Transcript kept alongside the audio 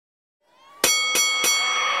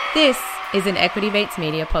This is an Equity Mates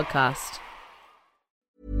Media podcast.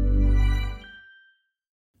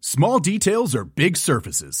 Small details are big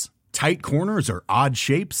surfaces. Tight corners are odd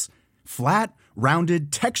shapes. Flat,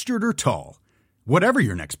 rounded, textured, or tall. Whatever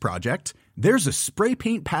your next project, there's a spray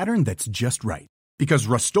paint pattern that's just right. Because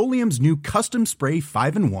Rust-Oleum's new Custom Spray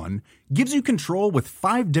 5-in-1 gives you control with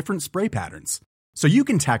 5 different spray patterns. So you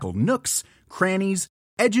can tackle nooks, crannies,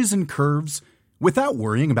 edges, and curves without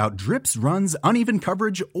worrying about drips, runs, uneven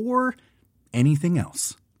coverage, or anything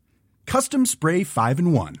else. Custom Spray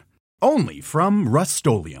 5-in-1. Only from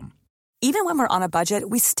Rust-Oleum. Even when we're on a budget,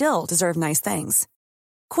 we still deserve nice things.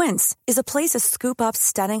 Quince is a place to scoop up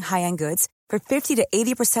stunning high-end goods for 50 to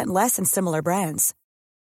 80% less than similar brands.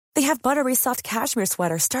 They have buttery soft cashmere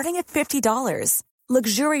sweaters starting at $50,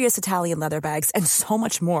 luxurious Italian leather bags, and so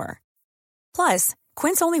much more. Plus,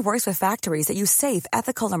 Quince only works with factories that use safe,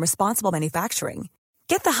 ethical, and responsible manufacturing.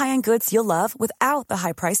 Get the high-end goods you'll love without the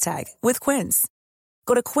high price tag with Quince.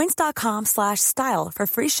 Go to quince.com/style for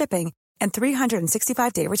free shipping and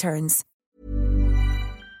 365-day returns.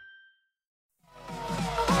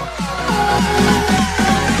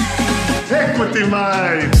 Equity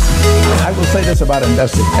Mates. I will say this about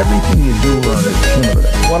investing. Everything you do learn is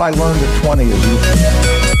cumulative. What I learned at 20 is useful.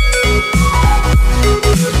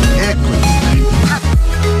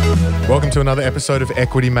 Welcome to another episode of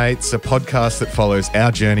Equity Mates, a podcast that follows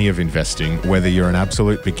our journey of investing. Whether you're an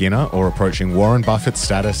absolute beginner or approaching Warren Buffett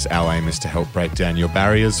status, our aim is to help break down your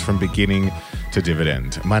barriers from beginning to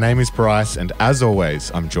dividend. My name is Bryce, and as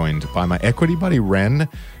always, I'm joined by my equity buddy, Ren.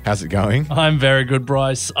 How's it going? I'm very good,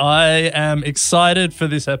 Bryce. I am excited for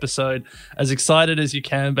this episode, as excited as you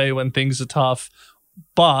can be when things are tough,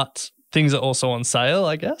 but things are also on sale,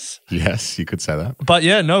 I guess. Yes, you could say that. But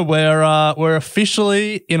yeah, no, we're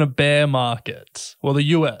officially in a bear market. Well, the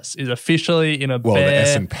US is officially in a bear. Well, the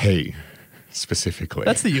S&P specifically.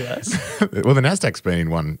 That's the US. Well, the Nasdaq's been in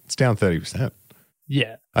one. It's down 30%.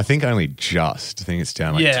 Yeah. I think only just. I think it's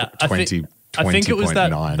down like 20. I think it was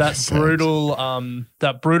that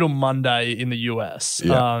 20.9%. brutal Monday in the US.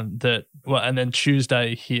 And then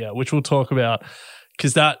Tuesday here, which we'll talk about.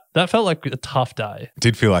 Because that felt like a tough day. It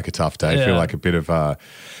did feel like a tough day. Yeah. I feel like a bit of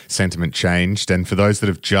sentiment changed. And for those that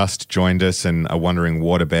have just joined us and are wondering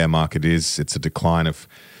what a bear market is, it's a decline of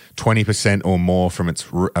 20% or more from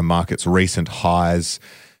a market's recent highs.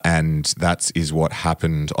 And that is what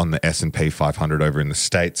happened on the S&P 500 over in the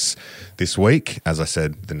States this week. As I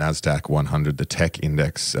said, the NASDAQ 100, the tech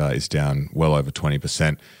index, is down well over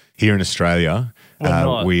 20%. Here in Australia, we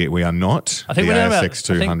are not. I think the we're down ASX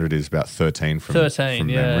 200 is about 13 from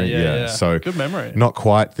memory. Yeah. So good memory. Not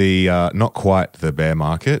quite the bear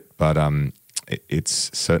market, but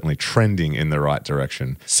it's certainly trending in the right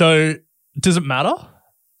direction. So does it matter?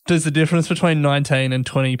 Does the difference between 19 and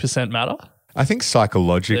 20% matter? I think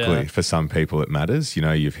psychologically for some people it matters. You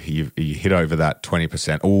know, you hit over that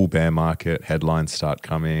 20%, all bear market, headlines start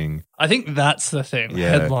coming. I think that's the thing,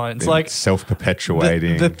 headlines. Like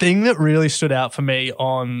self-perpetuating. The thing that really stood out for me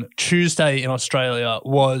on Tuesday in Australia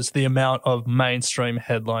was the amount of mainstream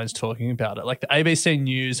headlines talking about it. Like the ABC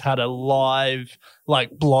News had a live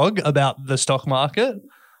blog about the stock market.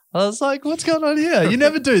 I was like, what's going on here? You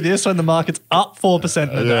never do this when the market's up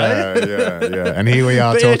 4% in a day. Yeah. And here we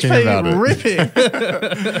are talking about it. Ripping.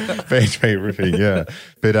 BHP ripping, yeah.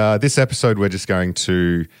 But this episode, we're just going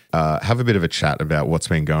to have a bit of a chat about what's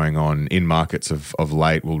been going on in markets of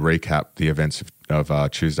late. We'll recap the events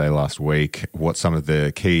of Tuesday last week, what some of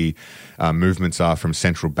the key movements are from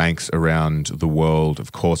central banks around the world.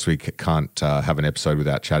 Of course, we can't have an episode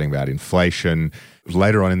without chatting about inflation.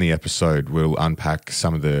 Later on in the episode, we'll unpack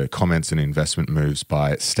some of the comments and investment moves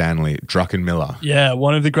by Stanley Druckenmiller. Yeah,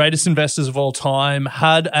 one of the greatest investors of all time,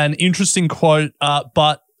 had an interesting quote,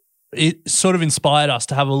 but it sort of inspired us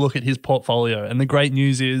to have a look at his portfolio. And the great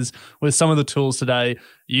news is, with some of the tools today,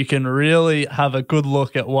 you can really have a good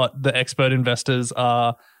look at what the expert investors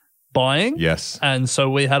are buying. Yes. And so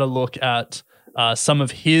we had a look at some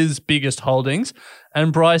of his biggest holdings.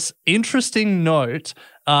 And Bryce, interesting note,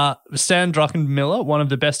 Stan Druckenmiller, one of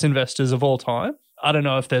the best investors of all time. I don't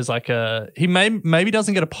know if there's he maybe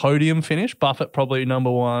doesn't get a podium finish. Buffett probably number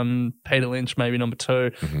 1, Peter Lynch maybe number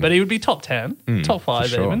 2, but he would be top 10, top 5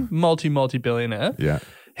 sure. even, multi-billionaire. Yeah.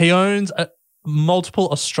 He owns multiple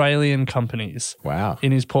Australian companies. Wow.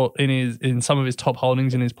 In some of his top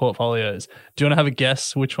holdings in his portfolios. Do you want to have a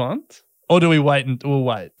guess which ones? Or do we wait and we'll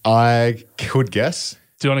wait? I could guess.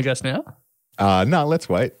 Do you want to guess now? No, let's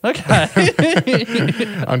wait. Okay.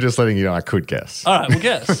 I'm just letting you know I could guess. All right, well,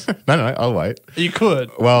 guess. No, I'll wait. You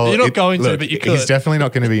could. Well, you're not going to, but you could. He's definitely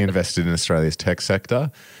not going to be invested in Australia's tech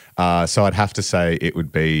sector. So I'd have to say it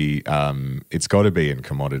would be, it's got to be in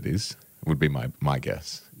commodities, would be my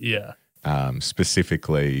guess. Yeah.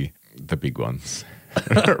 Specifically the big ones.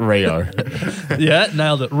 Rio. Yeah,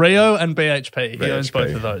 nailed it. Rio and BHP. He owns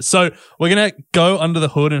both of those. So we're going to go under the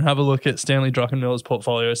hood and have a look at Stanley Druckenmiller's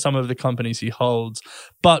portfolio, some of the companies he holds.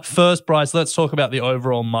 But first, Bryce, let's talk about the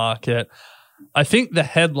overall market. I think the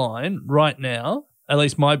headline right now, at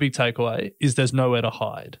least my big takeaway, is there's nowhere to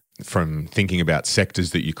hide. From thinking about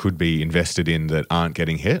sectors that you could be invested in that aren't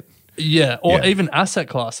getting hit? Yeah, or even asset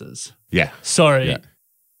classes. Yeah. Sorry. Yeah.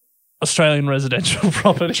 Australian residential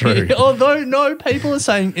property. True. Although, no, people are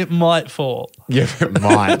saying it might fall. Yeah, it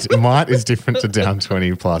might. Might is different to down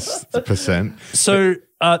 20+%. So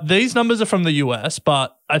these numbers are from the US,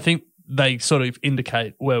 but I think they sort of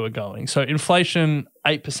indicate where we're going. So inflation,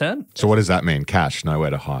 8%. So what does that mean? Cash, nowhere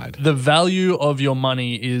to hide. The value of your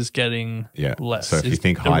money is getting less. So if you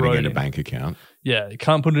think hiding in a bank account. Yeah, you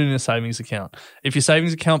can't put it in a savings account. If your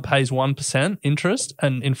savings account pays 1% interest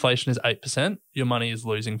and inflation is 8%, your money is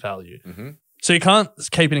losing value. Mm-hmm. So you can't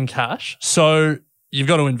keep it in cash. So you've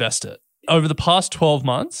got to invest it. Over the past 12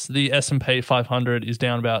 months, the S&P 500 is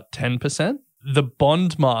down about 10%. The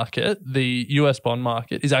bond market, the US bond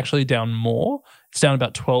market, is actually down more. It's down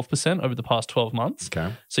about 12% over the past 12 months.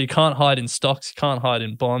 Okay. So you can't hide in stocks. You can't hide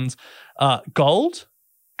in bonds. Gold,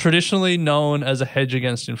 traditionally known as a hedge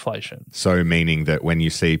against inflation. So meaning that when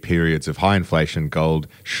you see periods of high inflation, gold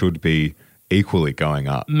should be equally going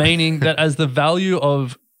up. Meaning that as the value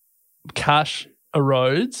of cash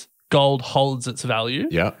erodes, gold holds its value.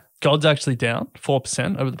 Yeah. Gold's actually down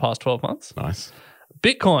 4% over the past 12 months. Nice.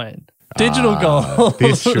 Bitcoin, digital gold.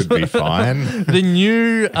 This should be fine. The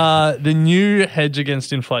new hedge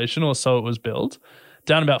against inflation, or so it was billed,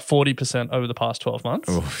 down about 40% over the past 12 months.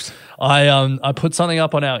 Oof. I put something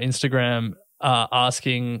up on our Instagram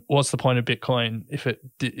asking what's the point of Bitcoin if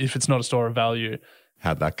it's not a store of value.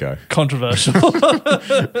 How'd that go? Controversial.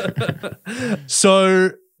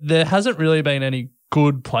 So there hasn't really been any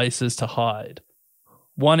good places to hide.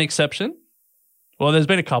 One exception. Well, there's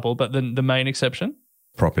been a couple, but the main exception.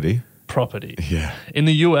 Property. Yeah. In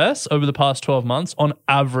the US, over the past 12 months, on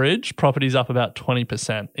average, property's up about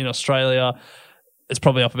 20%. In Australia, it's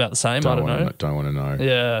probably up about the same. I don't know. Don't want to know.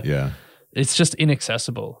 Yeah. Yeah. It's just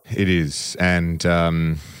inaccessible. It is. And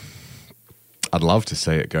I'd love to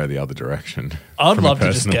see it go the other direction. I'd love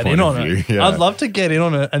to just get in on it. Yeah. I'd love to get in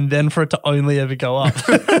on it and then for it to only ever go up.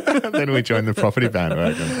 Then we join the property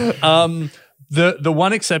bandwagon. The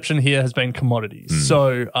one exception here has been commodities.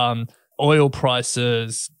 So oil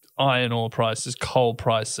prices, iron ore prices, coal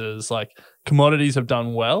prices, like commodities have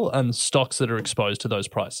done well and stocks that are exposed to those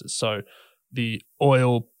prices. So the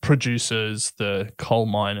oil producers, the coal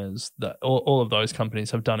miners, all of those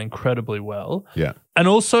companies have done incredibly well. Yeah. And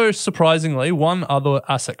also, surprisingly, one other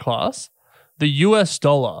asset class, the US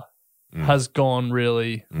dollar has gone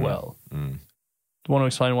really well. Do you want to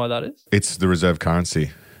explain why that is? It's the reserve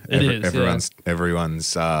currency.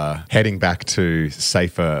 Everyone's heading back to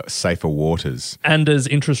safer waters. And as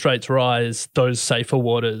interest rates rise, those safer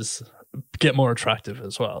waters get more attractive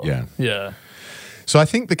as well. Yeah. Yeah. So I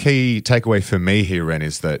think the key takeaway for me here, Ren,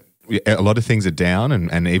 is that a lot of things are down,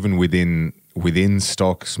 and even within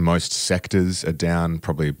stocks, most sectors are down,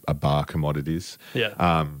 probably a bar commodities.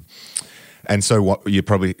 Yeah. And so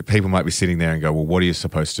people might be sitting there and go, well, what are you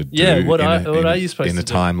supposed to do? Yeah, what are you supposed to do in a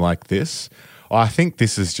time like this? I think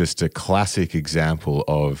this is just a classic example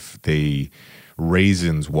of the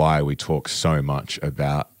reasons why we talk so much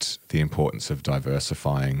about the importance of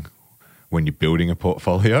diversifying when you're building a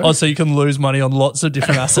portfolio. Oh, so you can lose money on lots of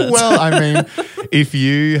different assets. Well, I mean, if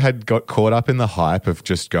you had got caught up in the hype of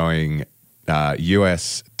just going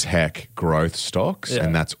US tech growth stocks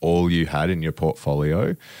and that's all you had in your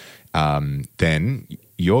portfolio, then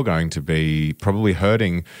you're going to be probably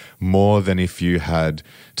hurting more than if you had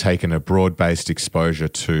taken a broad-based exposure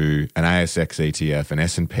to an ASX ETF, an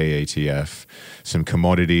S&P ETF, some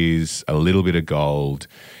commodities, a little bit of gold.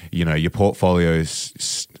 You know, your portfolio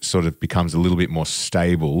sort of becomes a little bit more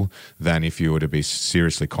stable than if you were to be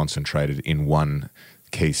seriously concentrated in one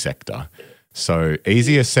key sector. So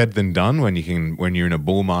easier said than done when you're in a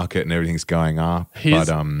bull market and everything's going up. Here's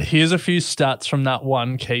a few stats from that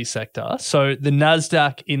one key sector. So the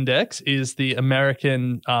NASDAQ index is the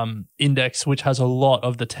American index, which has a lot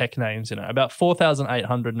of the tech names in it, about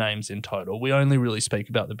 4,800 names in total. We only really speak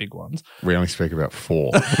about the big ones. We only speak about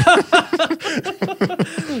 4.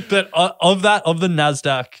 But of the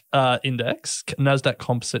NASDAQ index, NASDAQ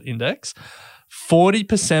composite index,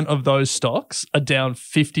 40% of those stocks are down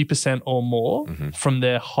 50% or more from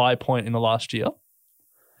their high point in the last year.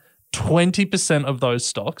 20% of those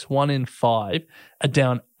stocks, 1 in 5, are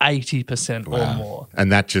down 80% or more.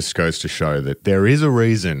 And that just goes to show that there is a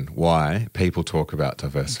reason why people talk about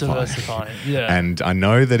diversifying. Yeah. And I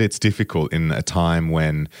know that it's difficult in a time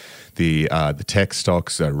when the tech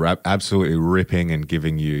stocks are absolutely ripping and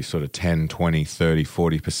giving you sort of 10, 20, 30,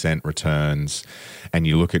 40% returns. And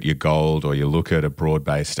you look at your gold or you look at a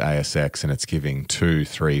broad-based ASX and it's giving 2,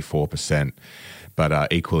 3, 4%.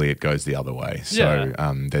 But equally, it goes the other way. So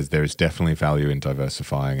there's definitely value in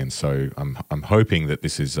diversifying, and so I'm hoping that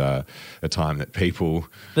this is a time that people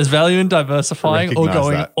there's value in diversifying or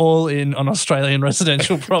going that. all in on Australian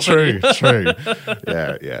residential property. True.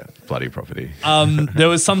 Yeah, bloody property. There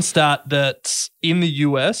was some stat that in the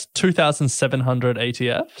US, 2,700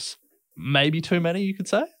 ETFs, maybe too many, you could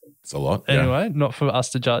say. It's a lot. Anyway, not for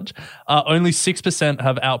us to judge. Only 6%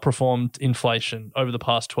 have outperformed inflation over the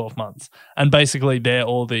past 12 months. And basically, they're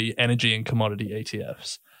all the energy and commodity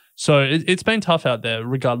ETFs. So it's been tough out there,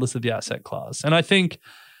 regardless of the asset class. And I think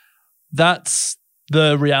that's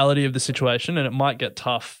the reality of the situation. And it might get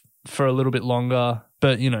tough for a little bit longer.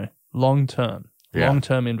 But, long term,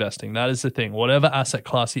 long-term investing, that is the thing. Whatever asset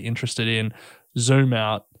class you're interested in, zoom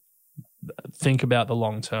out, think about the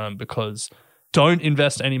long term, because don't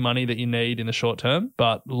invest any money that you need in the short term,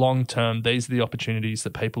 but long term, these are the opportunities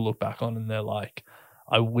that people look back on and they're like,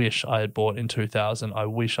 I wish I had bought in 2000. I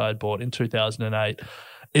wish I had bought in 2008.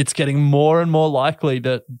 It's getting more and more likely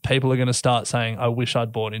that people are going to start saying, I wish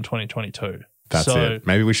I'd bought in 2022. That's it.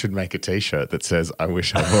 Maybe we should make a T-shirt that says, I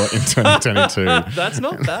wish I bought in 2022. That's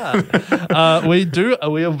not bad.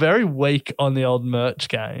 We are very weak on the old merch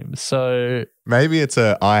game. So maybe it's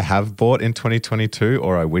I have bought in 2022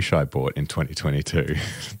 or I wish I bought in 2022.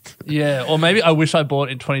 Yeah, or maybe I wish I bought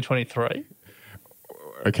in 2023.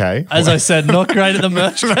 Okay. As I said, not great at the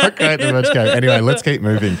merch game. Not great at the merch game. Anyway, let's keep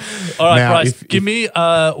moving. All right, now, Bryce, give me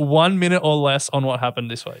 1 minute or less on what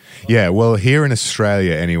happened this week. Yeah, well, here in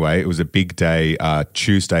Australia anyway, it was a big day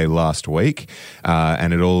Tuesday last week,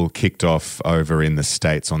 and it all kicked off over in the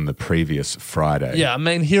States on the previous Friday. Yeah, I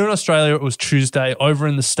mean, here in Australia it was Tuesday. Over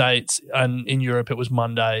in the States and in Europe it was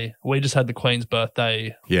Monday. We just had the Queen's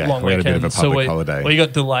birthday long we had weekend. a bit of a public holiday. We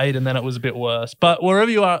got delayed and then it was a bit worse. But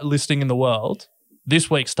wherever you are listening in the world,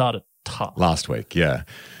 this week started tough. Last week, yeah.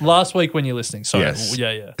 Last week when you're listening. So, yes.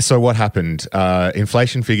 Yeah. So what happened?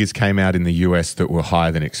 Inflation figures came out in the US that were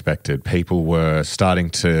higher than expected. People were starting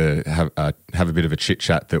to have a bit of a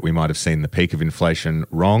chit-chat that we might have seen the peak of inflation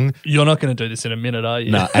wrong. You're not going to do this in a minute, are you?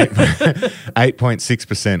 No,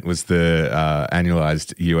 8.6% was the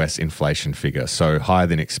annualized US inflation figure, so higher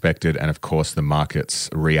than expected. And of course, the markets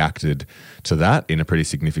reacted to that in a pretty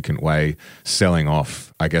significant way, selling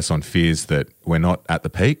off, I guess, on fears that we're not at the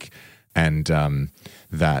peak and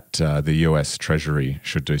that the US Treasury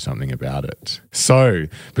should do something about it. So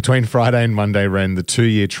between Friday and Monday, Ren, the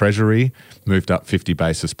 2-year Treasury moved up 50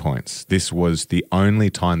 basis points. This was the only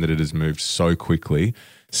time that it has moved so quickly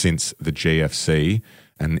since the GFC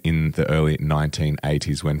and in the early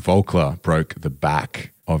 1980s when Volcker broke the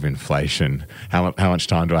back of inflation. How much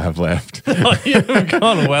time do I have left? You've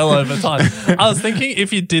gone well over time. I was thinking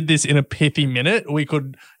if you did this in a pithy minute, we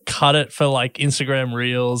could cut it for like Instagram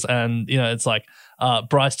Reels and, it's like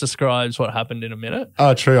Bryce describes what happened in a minute.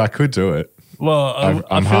 Oh, true. I could do it. Well,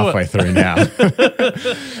 I'm halfway through now.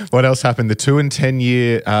 What else happened? The 2 and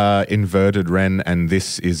 10-year inverted, Ren, and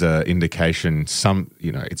this is an indication.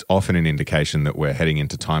 It's often an indication that we're heading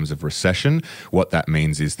into times of recession. What that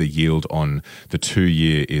means is the yield on the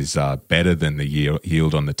 2-year is better than the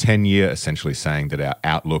yield on the 10-year, essentially saying that our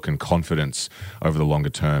outlook and confidence over the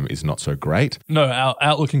longer term is not so great. No, our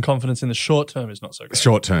outlook and confidence in the short term is not so great.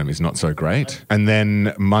 Short term is not so great. And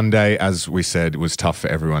then Monday, as we said, was tough for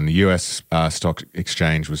everyone. The US stock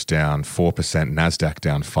exchange was down 4%, NASDAQ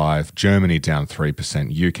down 5%, Germany down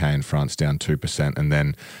 3%, UK and France down 2%, and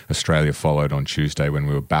then Australia followed on Tuesday when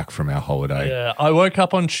we were back from our holiday. Yeah, I woke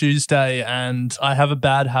up on Tuesday and I have a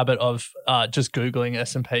bad habit of just Googling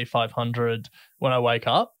S&P 500 when I wake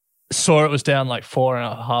up. Saw it was down like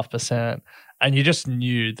 4.5%, and you just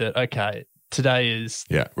knew that, okay, today is...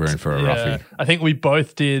 Yeah, we're in for a roughie. I think we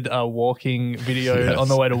both did a walking video on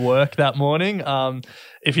the way to work that morning.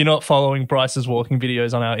 If you're not following Bryce's walking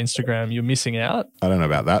videos on our Instagram, you're missing out. I don't know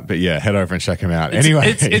about that, but yeah, head over and check him out.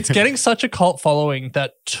 Anyway. It's getting such a cult following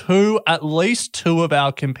that at least two of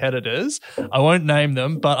our competitors, I won't name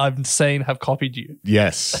them, but I've seen have copied you.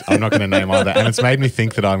 Yes, I'm not going to name either. And it's made me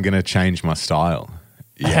think that I'm going to change my style.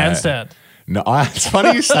 Yeah. Handstand. No, it's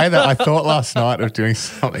funny you say that. I thought last night of doing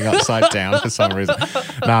something upside down for some reason.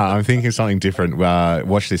 No, I'm thinking something different.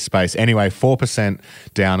 Watch this space. Anyway, 4%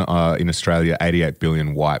 down in Australia, 88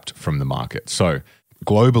 billion wiped from the market. So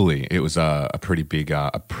globally, it was a pretty big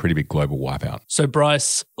global wipeout. So,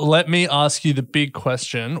 Bryce, let me ask you the big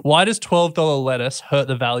question. Why does $12 lettuce hurt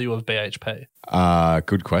the value of BHP?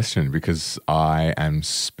 Good question, because I am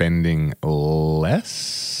spending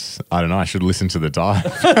less. I don't know. I should listen to the dive.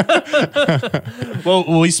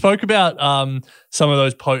 Well, we spoke about some of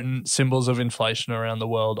those potent symbols of inflation around the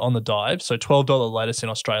world on the dive. So $12 lettuce in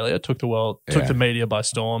Australia took the media by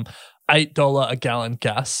storm. $8 a gallon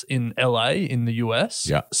gas in LA in the US.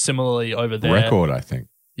 Yeah. Similarly over there. Record, I think.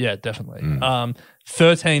 Yeah, definitely.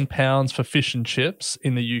 13 pounds for fish and chips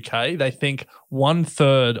in the UK. They think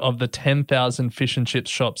 1/3 of the 10,000 fish and chips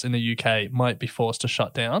shops in the UK might be forced to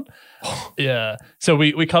shut down. Yeah. So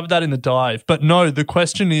we covered that in the dive. But no, the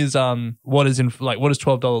question is what does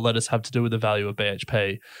 $12 lettuce have to do with the value of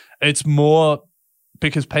BHP? It's more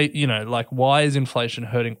because why is inflation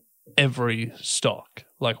hurting every stock?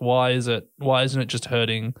 Like why isn't it just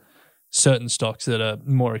hurting certain stocks that are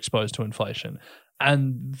more exposed to inflation?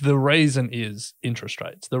 And the reason is interest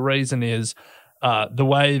rates. The reason is the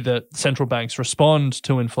way that central banks respond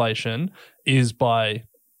to inflation is by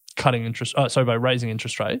by raising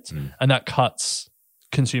interest rates, and that cuts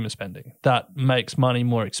consumer spending. That makes money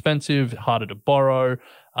more expensive, harder to borrow,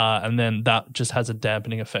 and then that just has a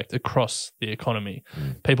dampening effect across the economy.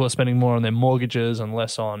 People are spending more on their mortgages and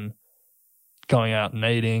less on going out and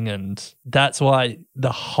eating, and that's why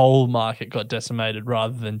the whole market got decimated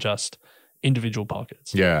rather than just individual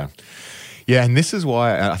pockets. Yeah. Yeah, and this is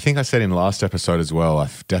why I think I said in last episode as well, I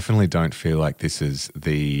definitely don't feel like this is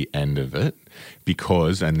the end of it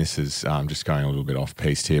because, and this is just going a little bit off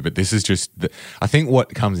piste here, but this is just, I think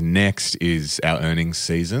what comes next is our earnings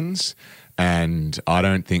seasons. And I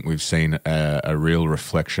don't think we've seen a real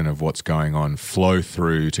reflection of what's going on flow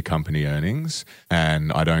through to company earnings.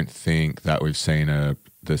 And I don't think that we've seen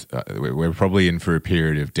we're probably in for a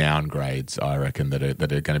period of downgrades, I reckon, that are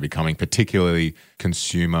going to be coming, particularly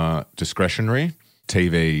consumer discretionary.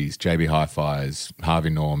 TVs, JB Hi-Fi's, Harvey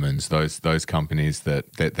Norman's, those companies they're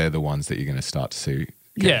the ones that you're going to start to see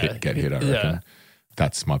get hit, I reckon. Yeah.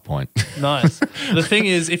 That's my point. Nice. The thing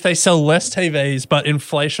is, if they sell less TVs, but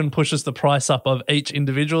inflation pushes the price up of each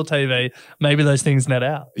individual TV, maybe those things net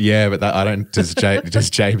out. Yeah, but does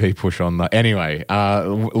JB push on that? Anyway,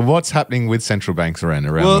 what's happening with central banks around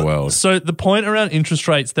the world? So the point around interest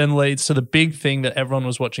rates then leads to the big thing that everyone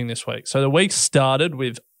was watching this week. So the week started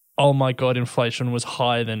with, oh my God, inflation was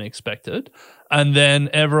higher than expected. And then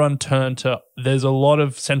everyone turned to, there's a lot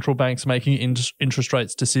of central banks making interest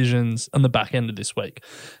rates decisions on the back end of this week.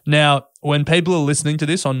 Now, when people are listening to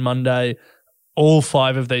this on Monday, all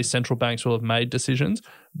 5 of these central banks will have made decisions.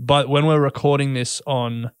 But when we're recording this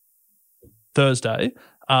on Thursday,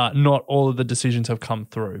 not all of the decisions have come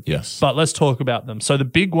through. Yes. But let's talk about them. So the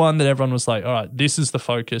big one that everyone was like, all right, this is the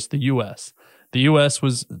focus, the US. The US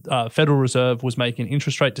was, Federal Reserve was making an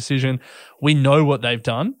interest rate decision. We know what they've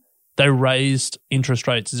done. They raised interest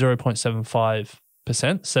rates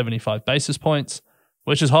 0.75%, 75 basis points,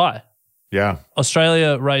 which is high. Yeah.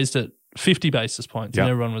 Australia raised it 50 basis points, and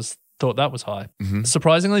everyone thought that was high. Mm-hmm.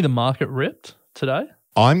 Surprisingly, the market ripped today.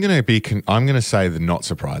 I'm going to say the not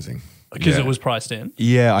surprising because it was priced in.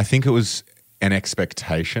 Yeah, I think it was an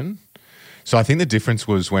expectation. So I think the difference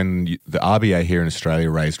was when the RBA here in Australia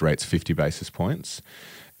raised rates 50 basis points.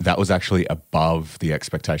 That was actually above the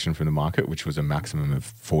expectation from the market, which was a maximum of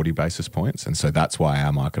 40 basis points. And so that's why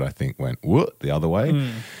our market, I think, went the other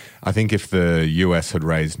way. I think if the US had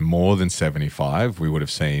raised more than 75, we would have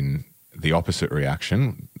seen the opposite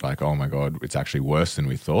reaction, like, oh my God, it's actually worse than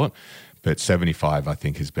we thought. But 75, I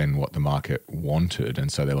think, has been what the market wanted.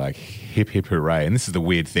 And so they're like, hip, hip, hooray. And this is the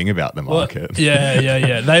weird thing about the market. Well,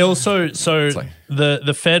 yeah. They also,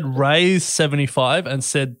 the Fed raised 75 and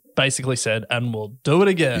basically said, and we'll do it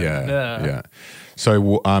again. Yeah.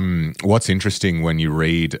 So what's interesting when you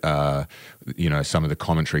read, some of the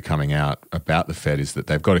commentary coming out about the Fed is that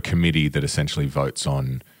they've got a committee that essentially votes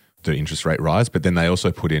on the interest rate rise, but then they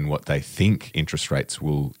also put in what they think interest rates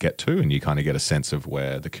will get to, and you kind of get a sense of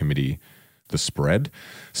where the spread.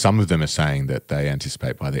 Some of them are saying that they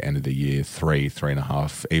anticipate by the end of the year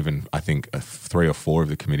 3.5, even I think 3 or 4 of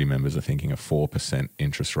the committee members are thinking a 4%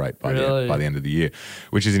 interest rate by the end of the year,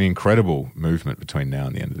 which is an incredible movement between now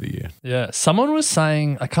and the end of the year. Yeah. Someone was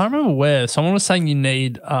saying, I can't remember where, someone was saying you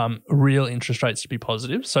need real interest rates to be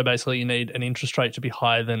positive. So basically you need an interest rate to be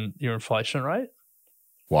higher than your inflation rate.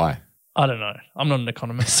 Why? I don't know. I'm not an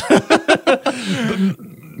economist.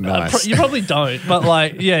 Nice. You probably don't. But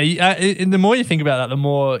the more you think about that, the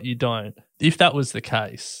more you don't. If that was the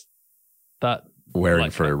case, that wearing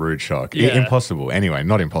like for a rude shock. Yeah. Impossible. Anyway,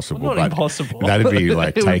 not impossible. Not but impossible. That'd be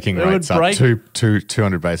like taking it would rates up break-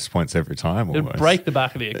 200 basis points every time It almost. would break the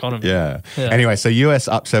back of the economy. Yeah. Anyway, so US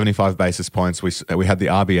up 75 basis points. We had the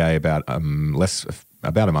RBA about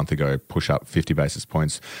a month ago push up 50 basis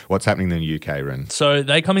points. What's happening in the UK, Ren? So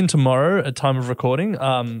they come in tomorrow at time of recording.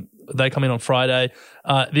 They come in on Friday.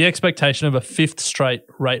 The expectation of a fifth straight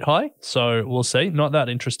rate hike. So we'll see. Not that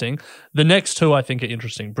interesting. The next two I think are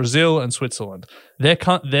interesting. Brazil and Switzerland.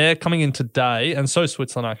 They're coming in today, and so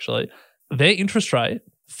Switzerland actually. Their interest rate,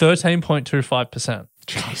 13.25%.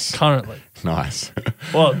 Jeez. Currently. Nice.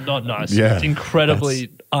 Well, not nice. Yeah, It's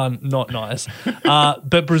incredibly not nice.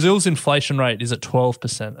 But Brazil's inflation rate is at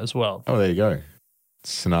 12% as well. Oh, there you go.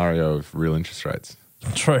 Scenario of real interest rates.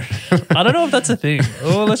 True. I don't know if that's a thing.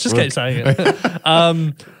 Oh, let's just keep saying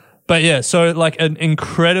it. But yeah, so like an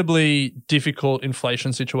incredibly difficult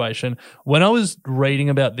inflation situation. When I was reading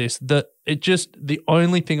about this, the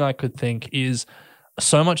only thing I could think is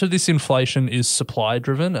so much of this inflation is supply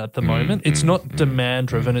driven at the moment. It's not demand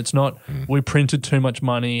driven. It's not we printed too much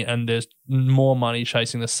money and there's more money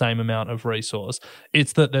chasing the same amount of resource.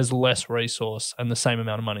 It's that there's less resource and the same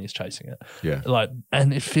amount of money is chasing it. Yeah.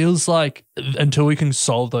 And it feels like until we can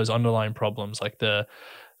solve those underlying problems, like the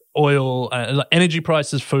oil, energy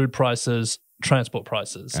prices, food prices, transport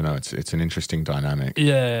prices. I know it's an interesting dynamic.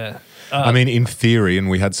 Yeah. I mean, in theory, and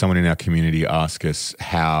we had someone in our community ask us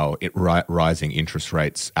how rising interest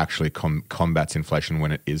rates actually combats inflation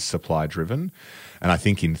when it is supply driven. And I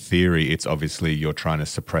think in theory, it's obviously you're trying to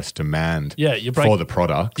suppress demand for the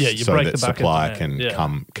products so break that the back of supply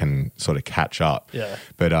demand. can sort of catch up. Yeah.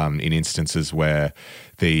 But in instances where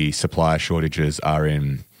the supply shortages are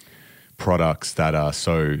in products that are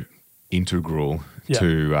so integral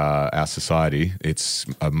to our society, it's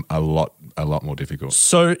a lot more difficult.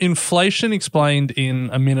 So inflation explained in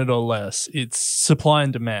a minute or less, it's supply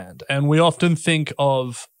and demand. And we often think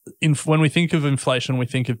of, when we think of inflation, we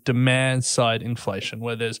think of demand side inflation,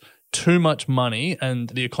 where there's too much money and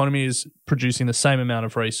the economy is producing the same amount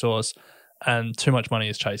of resource and too much money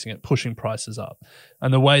is chasing it, pushing prices up.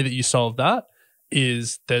 And the way that you solve that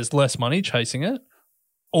is there's less money chasing it,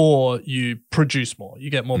 or you produce more, you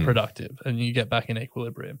get more productive and you get back in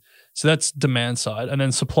equilibrium. So that's demand side. And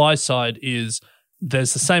then supply side is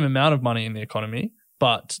there's the same amount of money in the economy,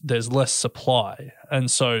 but there's less supply. And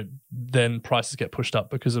so then prices get pushed up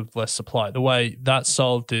because of less supply. The way that's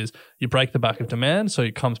solved is you break the back of demand, so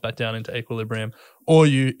it comes back down into equilibrium, or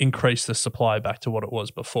you increase the supply back to what it was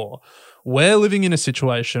before. We're living in a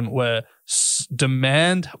situation where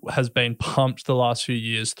demand has been pumped the last few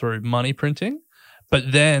years through money printing.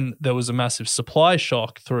 But then there was a massive supply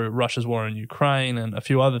shock through Russia's war in Ukraine and a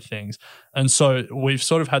few other things. And so we've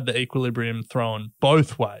sort of had the equilibrium thrown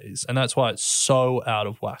both ways. And that's why it's so out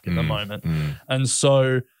of whack at the moment. And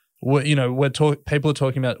so, people are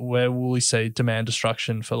talking about where will we see demand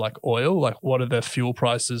destruction for like oil? Like what do the fuel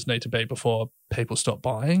prices need to be before people stop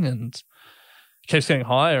buying? And it keeps getting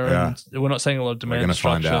higher and we're not seeing a lot of demand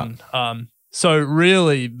destruction. So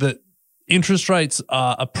really the interest rates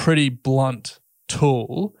are a pretty blunt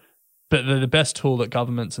tool, but they're the best tool that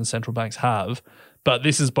governments and central banks have. But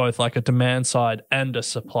this is both like a demand side and a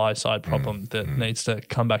supply side problem that needs to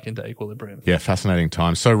come back into equilibrium. Yeah, fascinating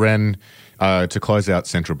time. So, Ren, to close out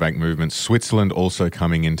central bank movements, Switzerland also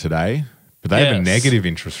coming in today, but they have a negative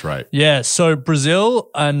interest rate. Yeah, so Brazil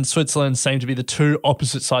and Switzerland seem to be the two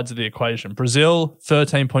opposite sides of the equation. Brazil,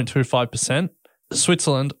 13.25%.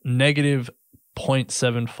 Switzerland, negative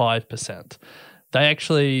 0.75%. They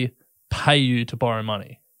actually pay you to borrow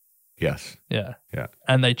money. Yes. Yeah. Yeah.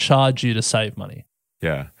 And they charge you to save money.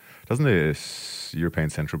 Yeah. Doesn't the European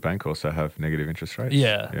Central Bank also have negative interest rates?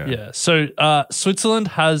 Yeah. So Switzerland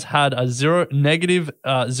has had a negative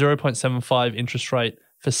 0.75 interest rate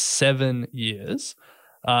for 7 years.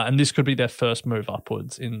 And this could be their first move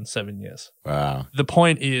upwards in 7 years. Wow. The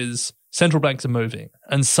point is central banks are moving,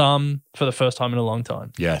 and some for the first time in a long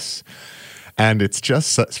time. Yes. And it's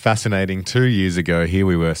just fascinating. 2 years ago, here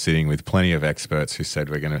we were sitting with plenty of experts who said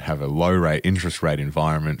we're going to have a low-rate interest rate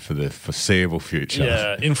environment for the foreseeable future.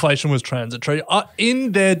 Yeah, inflation was transitory.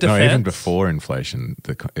 In their defense... No, even before inflation,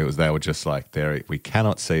 they were just like, we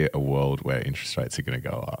cannot see a world where interest rates are going to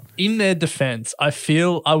go up. In their defense, I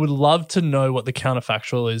feel I would love to know what the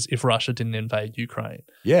counterfactual is if Russia didn't invade Ukraine.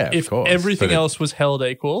 Yeah, if of course. If everything else was held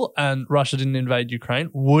equal and Russia didn't invade Ukraine,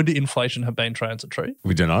 would inflation have been transitory?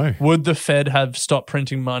 We don't know. Would the Fed have stopped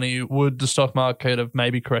printing money? Would the stock market have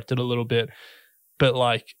maybe corrected a little bit? But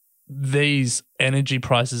like these energy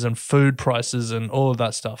prices and food prices and all of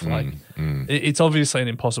that stuff, it's obviously an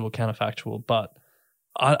impossible counterfactual, but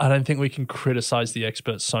I don't think we can criticize the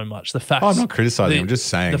experts so much. The facts. I'm not criticizing. I'm just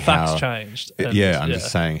saying the facts how, changed. I'm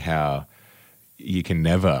just saying how you can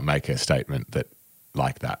never make a statement that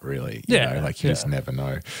like that. Really, you know, like you just never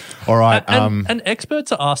know. All right, and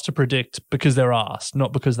experts are asked to predict because they're asked,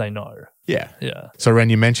 not because they know. Yeah. Yeah. So, Ren,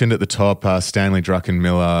 you mentioned at the top, Stanley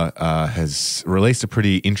Druckenmiller has released a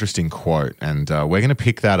pretty interesting quote, and we're going to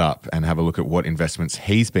pick that up and have a look at what investments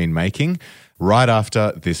he's been making right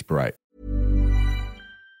after this break.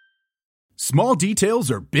 Small details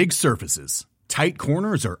are big surfaces. Tight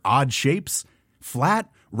corners are odd shapes. Flat,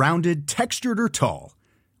 rounded, textured, or tall.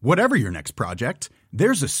 Whatever your next project,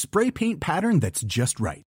 there's a spray paint pattern that's just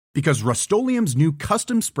right. Because Rust-Oleum's new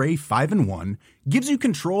Custom Spray 5-in-1 gives you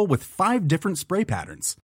control with 5 different spray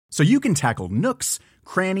patterns. So you can tackle nooks,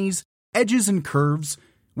 crannies, edges, and curves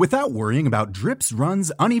without worrying about drips,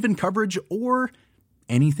 runs, uneven coverage, or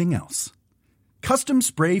anything else. Custom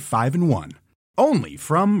Spray 5-in-1. Only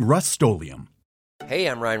from Rust-Oleum. Hey,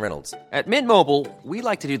 I'm Ryan Reynolds. At Mint Mobile, we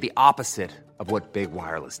like to do the opposite of what Big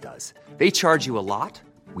Wireless does. They charge you a lot,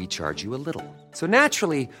 we charge you a little. So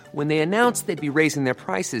naturally, when they announced they'd be raising their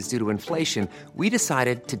prices due to inflation, we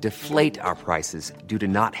decided to deflate our prices due to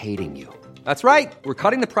not hating you. That's right. We're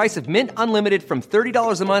cutting the price of Mint Unlimited from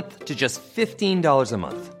 $30 a month to just $15 a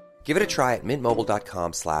month. Give it a try at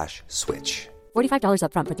mintmobile.com/switch. $45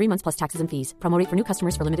 up front for 3 months plus taxes and fees. Promo rate for new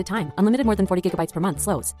customers for limited time. Unlimited more than 40 gigabytes per month.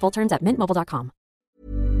 Slows full terms at mintmobile.com.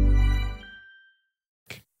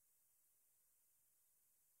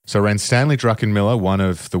 So, Ren, Stanley Druckenmiller, one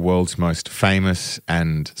of the world's most famous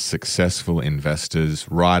and successful investors,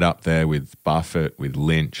 right up there with Buffett, with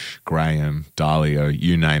Lynch, Graham, Dalio,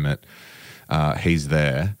 you name it. He's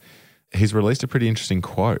there. He's released a pretty interesting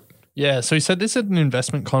quote. Yeah, so he said this at an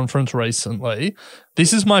investment conference recently.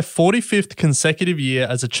 This is my 45th consecutive year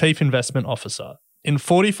as a chief investment officer. In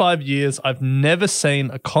 45 years, I've never seen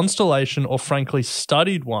a constellation or frankly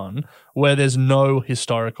studied one where there's no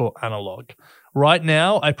historical analog. Right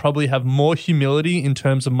now, I probably have more humility in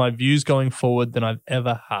terms of my views going forward than I've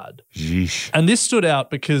ever had. Yeesh. And this stood out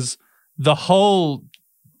because the whole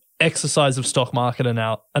exercise of stock market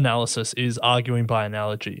analysis is arguing by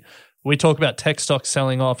analogy. We talk about tech stocks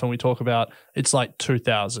selling off and we talk about it's like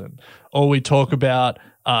 2000. Or we talk about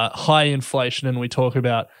high inflation and we talk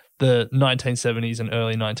about the 1970s and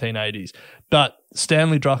early 1980s. But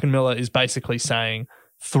Stanley Druckenmiller is basically saying,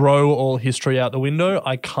 throw all history out the window.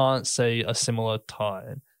 I can't see a similar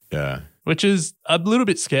time. Yeah. Which is a little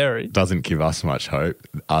bit scary. Doesn't give us much hope,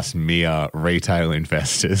 us mere retail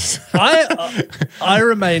investors. I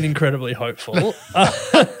remain incredibly hopeful.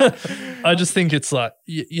 I just think it's like,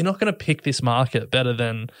 you're not going to pick this market better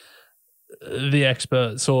than the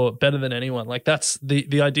experts or better than anyone. Like that's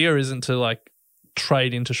the idea isn't to like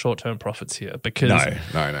trade into short-term profits here because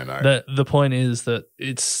No. The point is that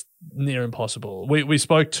it's near impossible. We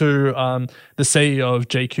spoke to the CEO of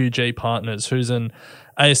GQG Partners, who's an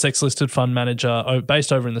ASX-listed fund manager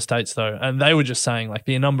based over in the States, though, and they were just saying like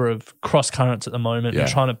the number of cross currents at the moment and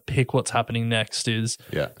trying to pick what's happening next is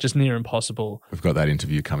just near impossible. We've got that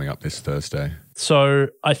interview coming up this Thursday. So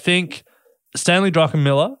I think Stanley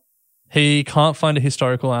Druckenmiller, he can't find a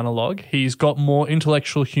historical analog. He's got more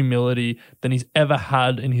intellectual humility than he's ever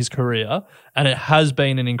had in his career, and it has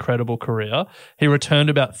been an incredible career. He returned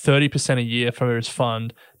about 30% a year for his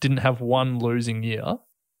fund, didn't have one losing year.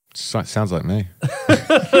 Sounds like me.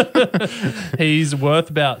 He's worth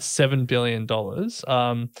about $7 billion.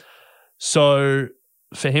 So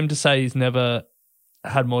for him to say he's never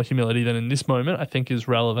had more humility than in this moment, I think is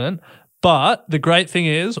relevant. But the great thing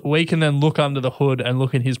is we can then look under the hood and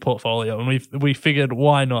look in his portfolio. And we figured,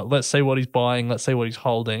 why not? Let's see what he's buying. Let's see what he's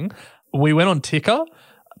holding. We went on Ticker,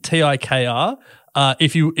 TIKR.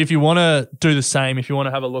 If you want to do the same, if you want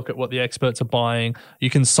to have a look at what the experts are buying,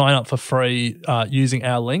 you can sign up for free using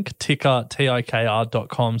our link,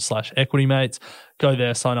 tikr.com/equitymates. Go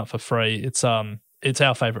there, sign up for free. It's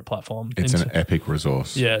our favorite platform. It's an epic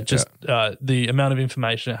resource. Yeah, just the amount of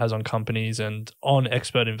information it has on companies and on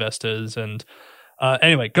expert investors. And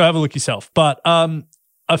anyway, go have a look yourself. But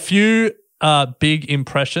a few big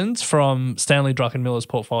impressions from Stanley Druckenmiller's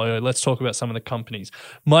portfolio. Let's talk about some of the companies.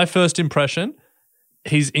 My first impression,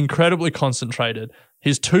 he's incredibly concentrated.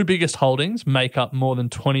 His 2 biggest holdings make up more than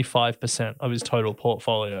 25% of his total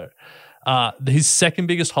portfolio. His second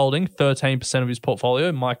biggest holding, 13% of his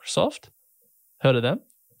portfolio, Microsoft. Heard of them?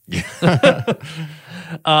 Yeah.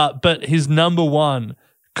 But his number one,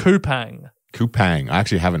 Coupang. Coupang. I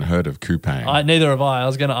actually haven't heard of Coupang. Neither have I. I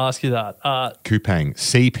was going to ask you that. Coupang.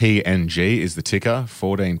 CPNG is the ticker,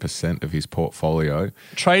 14% of his portfolio.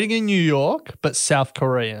 Trading in New York, but South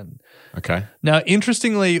Korean. Okay. Now,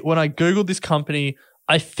 interestingly, when I Googled this company,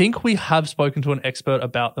 I think we have spoken to an expert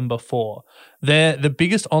about them before. They're the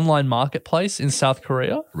biggest online marketplace in South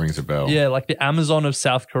Korea. Rings a bell. Yeah, like the Amazon of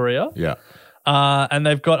South Korea. Yeah. And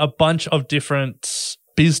they've got a bunch of different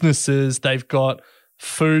businesses. They've got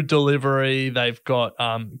food delivery. They've got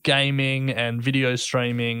gaming and video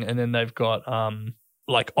streaming. And then they've got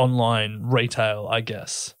like online retail, I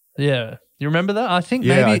guess. Yeah. You remember that? I think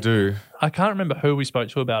maybe. Yeah, I do. I can't remember who we spoke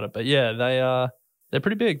to about it. But yeah, they're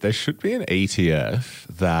pretty big. There should be an ETF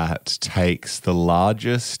that takes the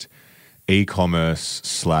largest e-commerce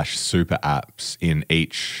 / super apps in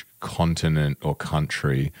each continent or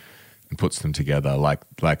country and puts them together, like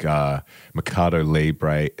Mercado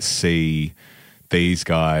Libre, Sea, these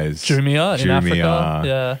guys, Jumia in Africa,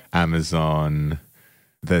 yeah, Amazon.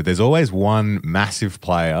 There's always one massive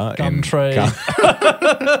player Gumtree.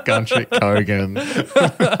 Gumtree, Kogan.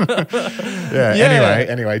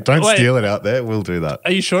 Anyway, don't steal it out there. We'll do that.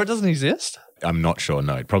 Are you sure it doesn't exist? I'm not sure.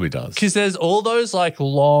 No, it probably does. Because there's all those like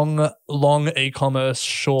long e-commerce,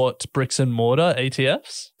 short bricks and mortar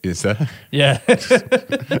ETFs. Is there? Yeah.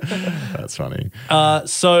 That's funny.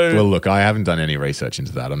 Well, look, I haven't done any research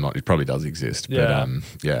into that. It probably does exist. But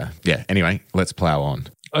yeah. Anyway, let's plow on.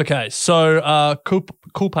 Okay, so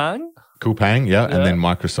Coupang, yeah, and then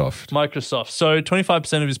Microsoft. So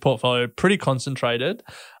 25% of his portfolio, pretty concentrated.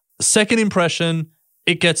 Second impression,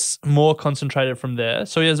 it gets more concentrated from there.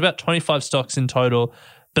 So he has about 25 stocks in total,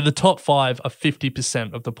 but the top 5 are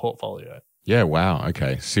 50% of the portfolio. Yeah, wow.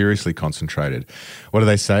 Okay, seriously concentrated. What do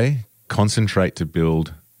they say? Concentrate to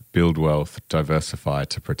build wealth, diversify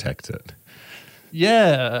to protect it.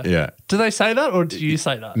 Yeah. Yeah. Do they say that or do you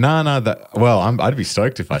say that? No. I'd be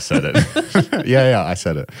stoked if I said it. Yeah, I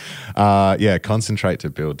said it. Concentrate to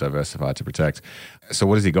build, diversify to protect. So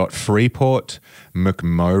what has he got? Freeport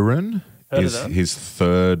McMoran is his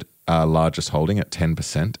third largest holding at 10%.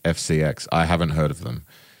 FCX. I haven't heard of them.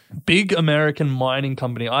 Big American mining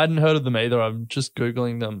company. I hadn't heard of them either. I'm just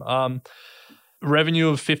Googling them. Revenue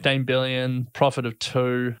of $15 billion, profit of $2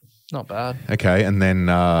 billion. Not bad. Okay, and then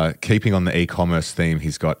keeping on the e-commerce theme,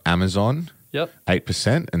 he's got Amazon,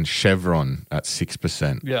 8%, and Chevron at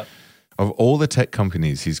 6%. Yeah. Of all the tech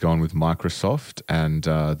companies, he's gone with Microsoft and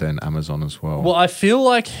then Amazon as well. Well, I feel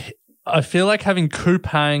like having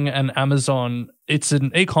Coupang and Amazon, it's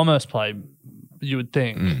an e-commerce play, you would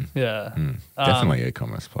think. Yeah. Definitely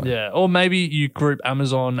e-commerce play. Yeah, or maybe you group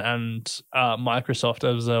Amazon and Microsoft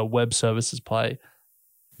as a web services play.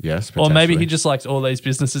 Yes, or maybe he just likes all these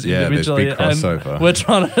businesses individually. There's big crossover. And we're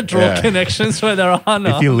trying to draw connections where there are none.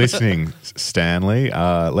 If you're listening, Stanley,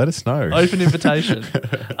 let us know. Open invitation.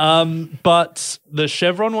 But the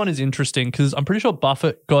Chevron one is interesting because I'm pretty sure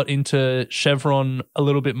Buffett got into Chevron a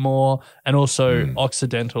little bit more and also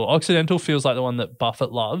Occidental. Occidental feels like the one that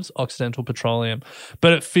Buffett loves, Occidental Petroleum.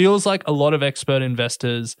 But it feels like a lot of expert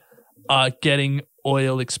investors are getting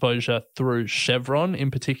oil exposure through Chevron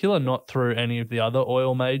in particular, not through any of the other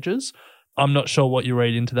oil majors. I'm not sure what you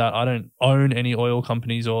read into that. I don't own any oil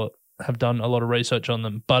companies or have done a lot of research on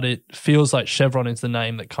them, but it feels like Chevron is the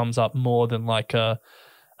name that comes up more than like a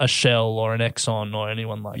Shell or an Exxon or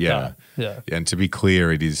anyone like that. Yeah. And to be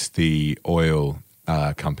clear, it is the oil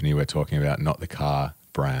company we're talking about, not the car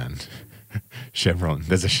brand. Chevron.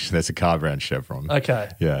 There's a car brand Chevron. Okay.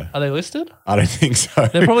 Yeah. Are they listed? I don't think so.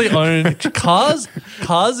 They probably own cars.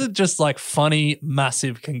 Cars are just like funny,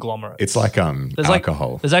 massive conglomerates. It's like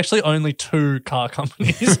alcohol. There's actually only 2 car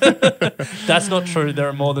companies. That's not true. There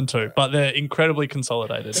are more than 2, but they're incredibly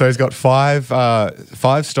consolidated. So he's got five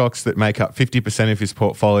stocks that make up 50% of his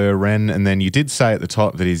portfolio, Ren, and then you did say at the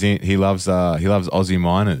top that he loves Aussie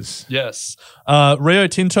miners. Yes. Rio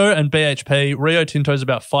Tinto and BHP. Rio Tinto is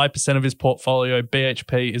about 5% of his portfolio.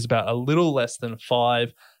 BHP is about a little less than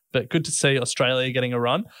 5%. But good to see Australia getting a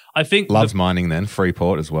run. I think loves mining then,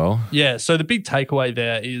 Freeport as well. Yeah, so the big takeaway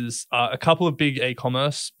there is a couple of big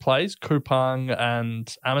e-commerce plays, Coupang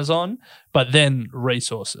and Amazon, but then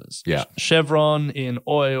resources. Yeah. Chevron in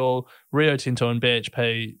oil, Rio Tinto and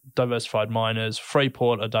BHP, diversified miners,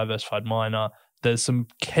 Freeport, a diversified miner. There's some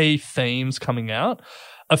key themes coming out.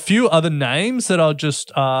 A few other names that I'll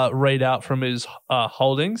just read out from his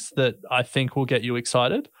holdings that I think will get you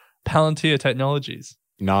excited. Palantir Technologies.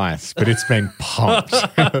 Nice, but it's been pumped.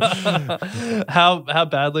 How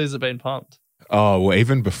badly has it been pumped? Oh, well,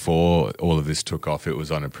 even before all of this took off, it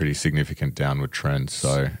was on a pretty significant downward trend.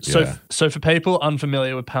 So for people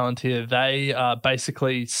unfamiliar with Palantir, they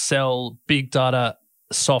basically sell big data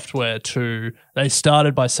software to, they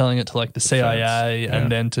started by selling it to like the CIA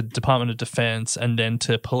and then to Department of Defense and then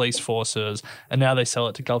to police forces. And now they sell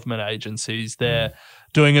it to government agencies. They're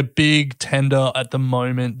doing a big tender at the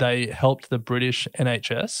moment. They helped the British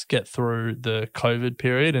NHS get through the COVID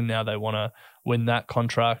period and now they want to win that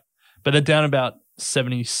contract. But they're down about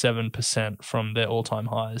 77% from their all-time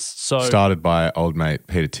highs. So started by old mate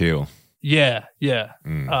Peter Thiel. Yeah.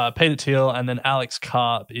 Peter Thiel and then Alex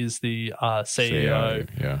Karp is the CEO.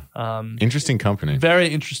 Interesting company. Very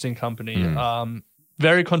interesting company.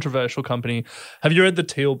 Very controversial company. Have you read the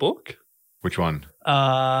Thiel book? Which one?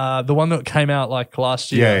 The one that came out like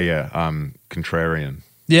last year. Yeah. Contrarian.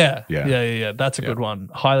 Yeah. That's a good one.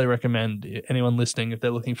 Highly recommend anyone listening if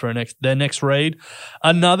they're looking for their next read.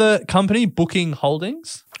 Another company, Booking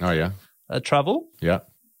Holdings. Oh, yeah. Travel. Yeah.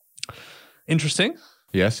 Interesting.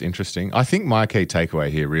 Yes, interesting. I think my key takeaway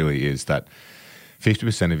here really is that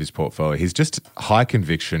 50% of his portfolio, he's just high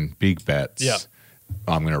conviction, big bets. Yeah.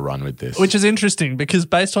 I'm going to run with this. Which is interesting because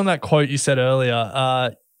based on that quote you said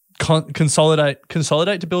earlier, consolidate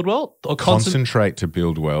to build wealth or concentrate to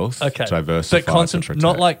build wealth. Okay. Diversify. But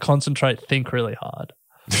not like concentrate, think really hard.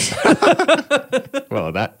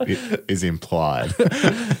 Well, that is implied.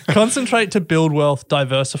 Concentrate to build wealth,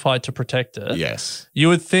 diversify to protect it. Yes. You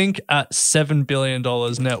would think at $7 billion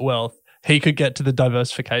net wealth, he could get to the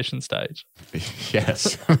diversification stage.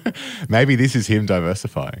 Yes. Maybe this is him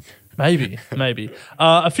diversifying. Maybe.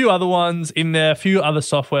 A few other ones in there, a few other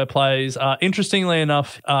software plays. Interestingly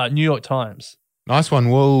enough, New York Times. Nice one.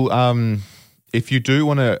 Well, if you do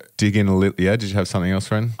want to dig in a little, did you have something else,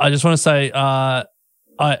 friend? I just want to say, I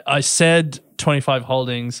said 25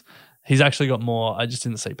 holdings. He's actually got more. I just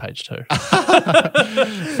didn't see page 2.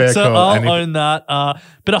 Fair so call. I'll own that.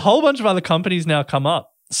 But a whole bunch of other companies now come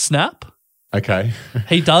up. Snap. Okay.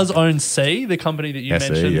 He does own C, the company that you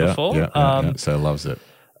mentioned before. Yeah. So loves it.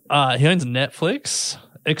 He owns Netflix.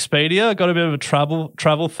 Expedia, got a bit of a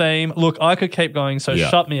travel theme. Look, I could keep going, so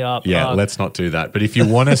shut me up. Yeah, let's not do that. But if you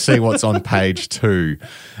want to see what's on page 2,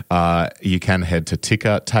 you can head to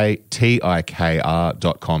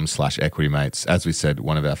tikr.com/equitymates. As we said,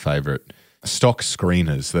 one of our favourite stock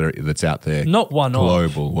screeners that's out there. Not one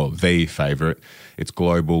global. Well, the favourite. It's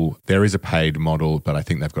global. There is a paid model, but I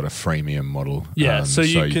think they've got a freemium model. Yeah, so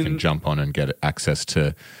you can jump on and get access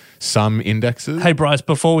to some indexes. Hey, Bryce,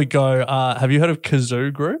 before we go, have you heard of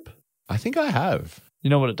Kazoo Group? I think I have.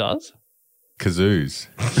 You know what it does? Kazoos.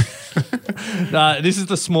 This is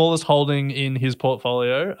the smallest holding in his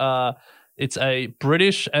portfolio. It's a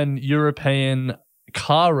British and European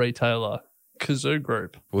car retailer, Kazoo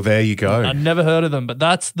Group. Well, there you go. I've never heard of them, but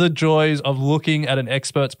that's the joys of looking at an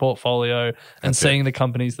expert's portfolio and seeing the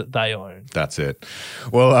companies that they own. That's it.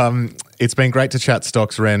 Well, it's been great to chat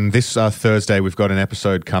stocks, Ren. This Thursday, we've got an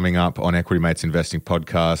episode coming up on Equity Mates Investing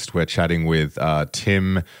Podcast. We're chatting with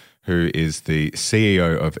Tim, who is the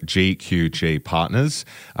CEO of GQG Partners,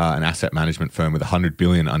 an asset management firm with $100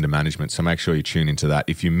 billion under management. So make sure you tune into that.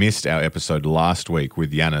 If you missed our episode last week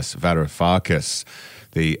with Yanis Varoufakis,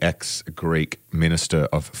 the ex-Greek Minister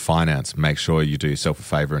of Finance, make sure you do yourself a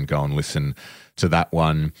favour and go and listen to that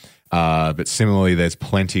one. But similarly, there's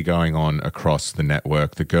plenty going on across the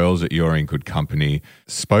network. The girls at You're in Good Company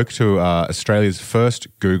spoke to Australia's first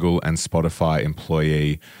Google and Spotify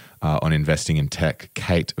employee on investing in tech,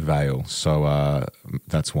 Kate Vale. So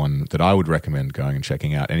that's one that I would recommend going and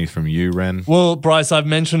checking out. Any from you, Ren? Well, Bryce, I've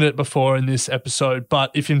mentioned it before in this episode,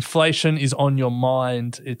 but if inflation is on your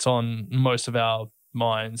mind, it's on most of our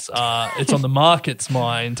minds. It's on the market's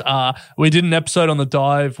mind. We did an episode on The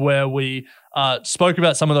Dive where we spoke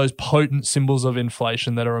about some of those potent symbols of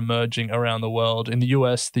inflation that are emerging around the world in the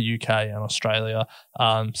US, the UK, and Australia.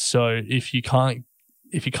 So if you can't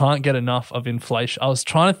get enough of inflation, I was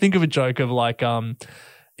trying to think of a joke of like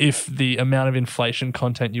if the amount of inflation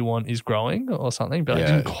content you want is growing or something, but I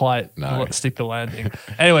didn't quite stick the landing.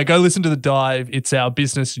 Anyway, go listen to The Dive. It's our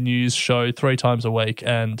business news show 3 times a week,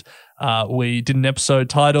 and we did an episode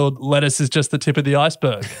titled "Lettuce is just the tip of the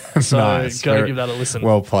iceberg." So nice. go give that a listen.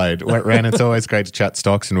 Well played. Ran, it's always great to chat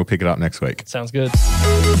stocks, and we'll pick it up next week. Sounds good.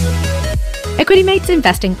 Equity Mates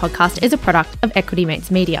Investing Podcast is a product of Equity Mates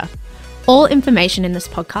Media. All information in this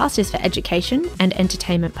podcast is for education and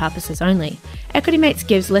entertainment purposes only. Equity Mates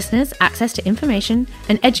gives listeners access to information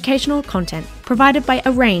and educational content provided by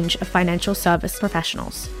a range of financial service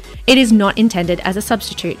professionals. It is not intended as a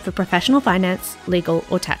substitute for professional finance, legal,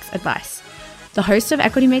 or tax advice. The hosts of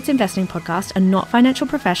Equity Mates Investing Podcast are not financial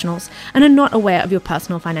professionals and are not aware of your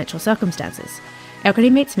personal financial circumstances. Equity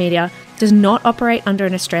Mates Media does not operate under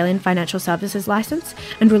an Australian Financial Services licence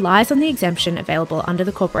and relies on the exemption available under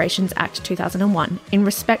the Corporations Act 2001 in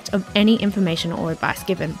respect of any information or advice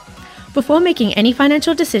given. Before making any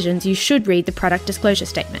financial decisions, you should read the product disclosure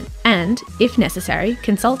statement and, if necessary,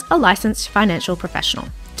 consult a licensed financial professional.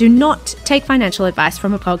 Do not take financial advice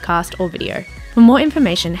from a podcast or video. For more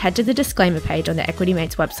information, head to the disclaimer page on the Equity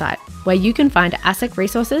Mates website, where you can find ASIC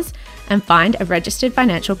resources and find a registered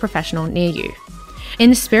financial professional near you. In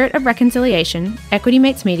the spirit of reconciliation, Equity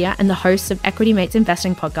Mates Media and the hosts of Equity Mates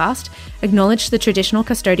Investing Podcast acknowledge the traditional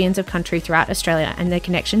custodians of country throughout Australia and their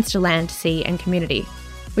connections to land, sea and community.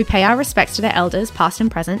 We pay our respects to their elders, past and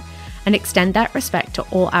present, and extend that respect to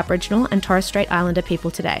all Aboriginal and Torres Strait Islander people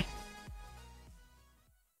today.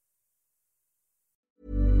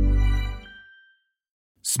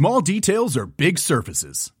 Small details are big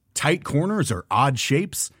surfaces. Tight corners are odd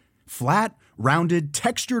shapes. Flat, rounded,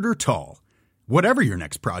 textured, or tall. Whatever your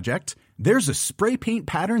next project, there's a spray paint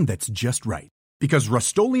pattern that's just right. Because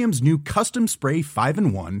Rust-Oleum's new Custom Spray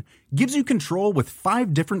 5-in-1 gives you control with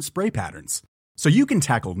 5 different spray patterns. So you can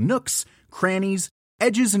tackle nooks, crannies,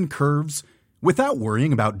 edges, and curves without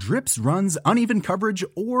worrying about drips, runs, uneven coverage,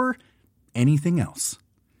 or anything else.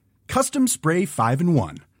 Custom Spray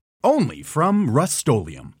 5-in-1. Only from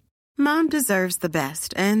Rust-Oleum. Mom deserves the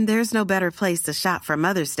best, and there's no better place to shop for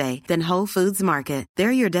Mother's Day than Whole Foods Market.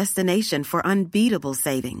 They're your destination for unbeatable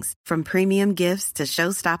savings, from premium gifts to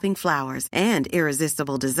show-stopping flowers and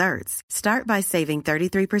irresistible desserts. Start by saving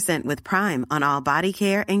 33% with Prime on all body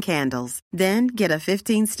care and candles. Then get a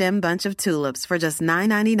 15-stem bunch of tulips for just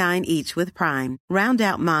 $9.99 each with Prime. Round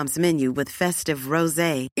out Mom's menu with festive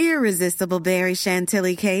rosé, irresistible berry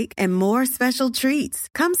chantilly cake, and more special treats.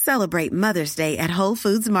 Come celebrate Mother's Day at Whole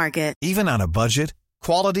Foods Market. Even on a budget,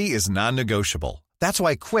 quality is non-negotiable. That's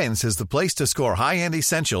why Quince is the place to score high-end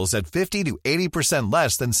essentials at 50 to 80%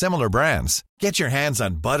 less than similar brands. Get your hands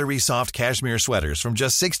on buttery soft cashmere sweaters from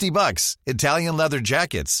just $60, Italian leather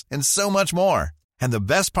jackets, and so much more. And the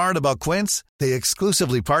best part about Quince, they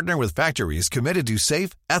exclusively partner with factories committed to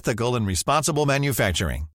safe, ethical, and responsible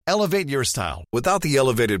manufacturing. Elevate your style without the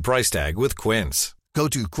elevated price tag with Quince. Go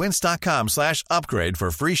to quince.com/upgrade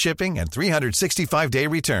for free shipping and 365-day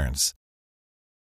returns.